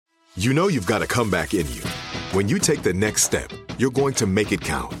You know you've got a comeback in you. When you take the next step, you're going to make it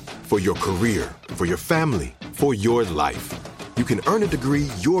count. For your career, for your family, for your life. You can earn a degree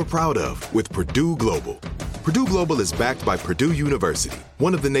you're proud of with Purdue Global. Purdue Global is backed by Purdue University,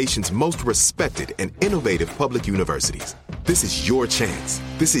 one of the nation's most respected and innovative public universities. This is your chance.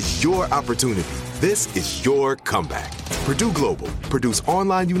 This is your opportunity. This is your comeback. Purdue Global, Purdue's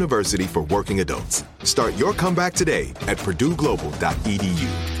online university for working adults. Start your comeback today at purdueglobal.edu.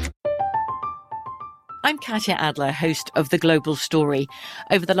 I'm Katya Adler, host of The Global Story.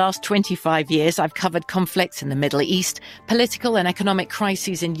 Over the last 25 years, I've covered conflicts in the Middle East, political and economic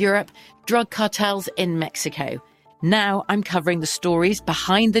crises in Europe, drug cartels in Mexico. Now I'm covering the stories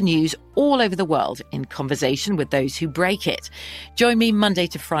behind the news all over the world in conversation with those who break it. Join me Monday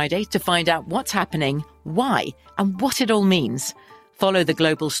to Friday to find out what's happening, why, and what it all means. Follow The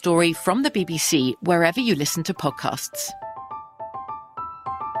Global Story from the BBC wherever you listen to podcasts.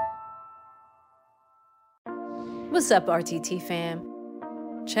 What's up, RTT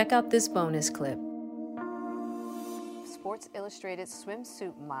fam? Check out this bonus clip. Sports Illustrated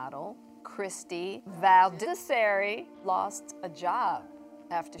swimsuit model Christy Valdesari lost a job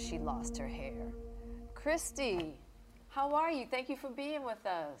after she lost her hair. Christy, how are you? Thank you for being with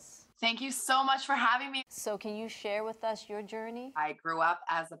us. Thank you so much for having me. So can you share with us your journey? I grew up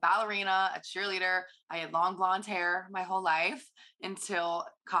as a ballerina, a cheerleader. I had long blonde hair my whole life until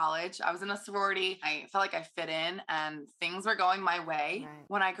college. I was in a sorority. I felt like I fit in and things were going my way. Right.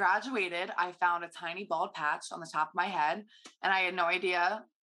 When I graduated, I found a tiny bald patch on the top of my head and I had no idea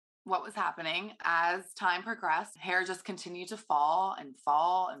what was happening. As time progressed, hair just continued to fall and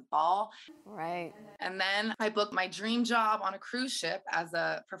fall and fall. Right. And then I booked my dream job on a cruise ship as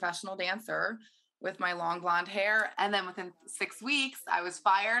a professional dancer with my long blonde hair. And then within 6 weeks, I was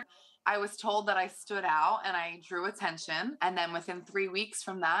fired. I was told that I stood out and I drew attention. And then within 3 weeks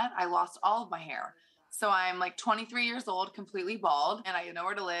from that, I lost all of my hair. So I'm like 23 years old, completely bald, and I had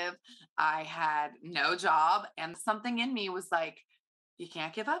nowhere to live. I had no job. And something in me was like, you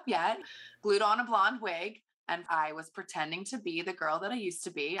can't give up yet. Glued on a blonde wig, and I was pretending to be the girl that I used to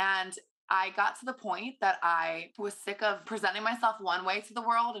be. And I got to the point that I was sick of presenting myself one way to the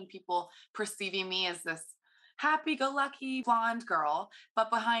world and people perceiving me as this happy-go-lucky blonde girl. But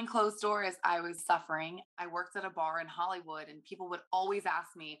behind closed doors, I was suffering. I worked at a bar in Hollywood, and people would always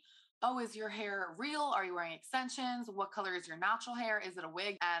ask me, oh, is your hair real? Are you wearing extensions? What color is your natural hair? Is it a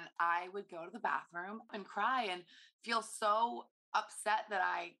wig? And I would go to the bathroom and cry and feel so upset that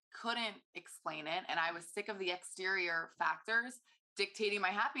I couldn't explain it. And I was sick of the exterior factors dictating my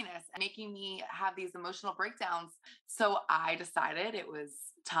happiness and making me have these emotional breakdowns. So I decided it was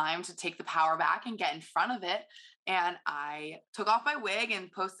time to take the power back and get in front of it. And I took off my wig and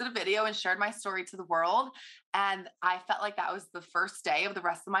posted a video and shared my story to the world. And I felt like that was the first day of the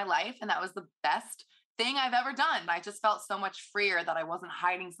rest of my life. And that was the best thing I've ever done. I just felt so much freer that I wasn't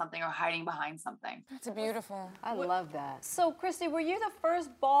hiding something or hiding behind something. That's beautiful. I love that. So Christy, were you the first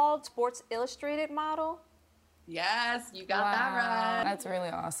bald Sports Illustrated model? Yes, you got that right. That's really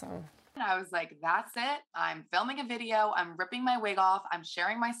awesome. And I was like, that's it. I'm filming a video. I'm ripping my wig off. I'm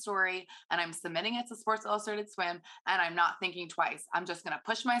sharing my story and I'm submitting it to Sports Illustrated Swim. And I'm not thinking twice. I'm just going to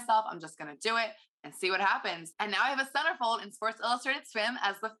push myself. I'm just going to do it and see what happens. And now I have a centerfold in Sports Illustrated Swim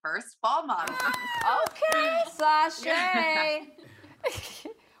as the first bald model. Okay, Sashay.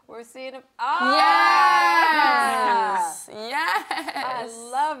 We're seeing a... Oh, Yes! Yes! I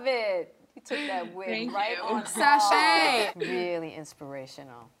love it. You took that wig Thank right you. on Sashay. top. Really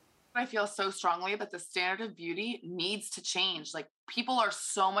inspirational. I feel so strongly that the standard of beauty needs to change. Like, people are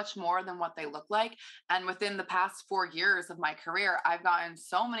so much more than what they look like. And within the past 4 years of my career, I've gotten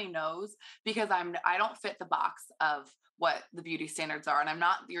so many no's because I don't fit the box of what the beauty standards are. And I'm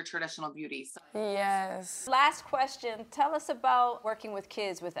not your traditional beauty. So Yes. Last question. Tell us about working with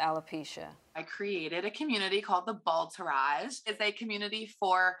kids with alopecia. I created a community called the Baltourage. It's a community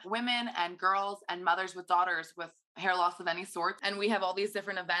for women and girls and mothers with daughters with hair loss of any sort. And we have all these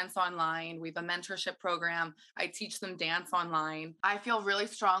different events online. We have a mentorship program. I teach them dance online. I feel really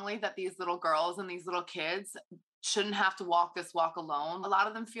strongly that these little girls and these little kids shouldn't have to walk this walk alone. A lot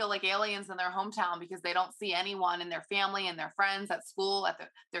of them feel like aliens in their hometown because they don't see anyone in their family and their friends at school, at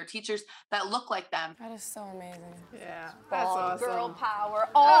their teachers that look like them. That is so amazing. Yeah, That's awesome. Girl power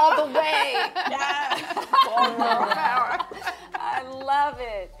all the way. Yeah. All girl power. I love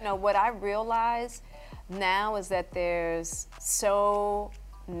it. You know, what I realize now is that there's so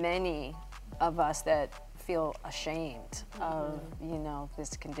many of us that feel ashamed of, you know,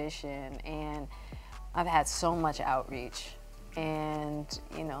 this condition. And I've had so much outreach and,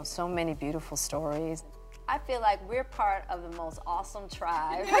 you know, so many beautiful stories. I feel like we're part of the most awesome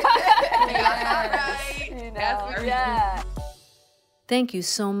tribe. Right. You know? Yes, Yeah. Thank you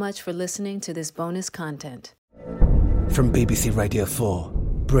so much for listening to this bonus content. From BBC Radio 4,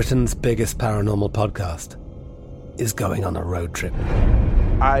 Britain's biggest paranormal podcast is going on a road trip.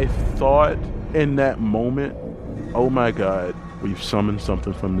 I thought in that moment, oh my God, we've summoned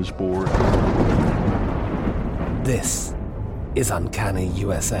something from this board. This is Uncanny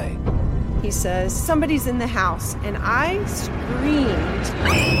USA. He says, somebody's in the house, and I screamed.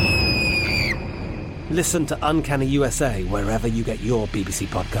 Listen to Uncanny USA wherever you get your BBC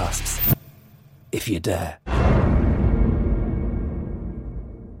podcasts, if you dare.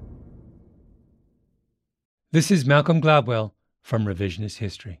 This is Malcolm Gladwell from Revisionist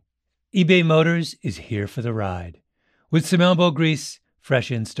History. eBay Motors is here for the ride. With some elbow grease,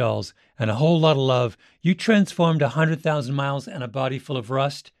 fresh installs, and a whole lot of love, you transformed 100,000 miles and a body full of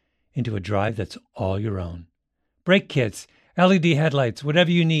rust into a drive that's all your own. Brake kits, LED headlights,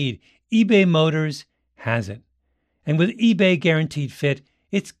 whatever you need, eBay Motors has it. And with eBay Guaranteed Fit,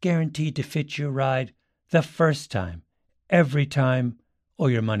 it's guaranteed to fit your ride the first time, every time, or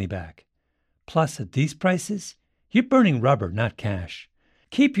your money back. Plus, at these prices, you're burning rubber, not cash.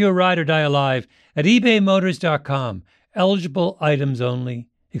 Keep your ride or die alive at ebaymotors.com. Eligible items only.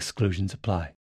 Exclusions apply.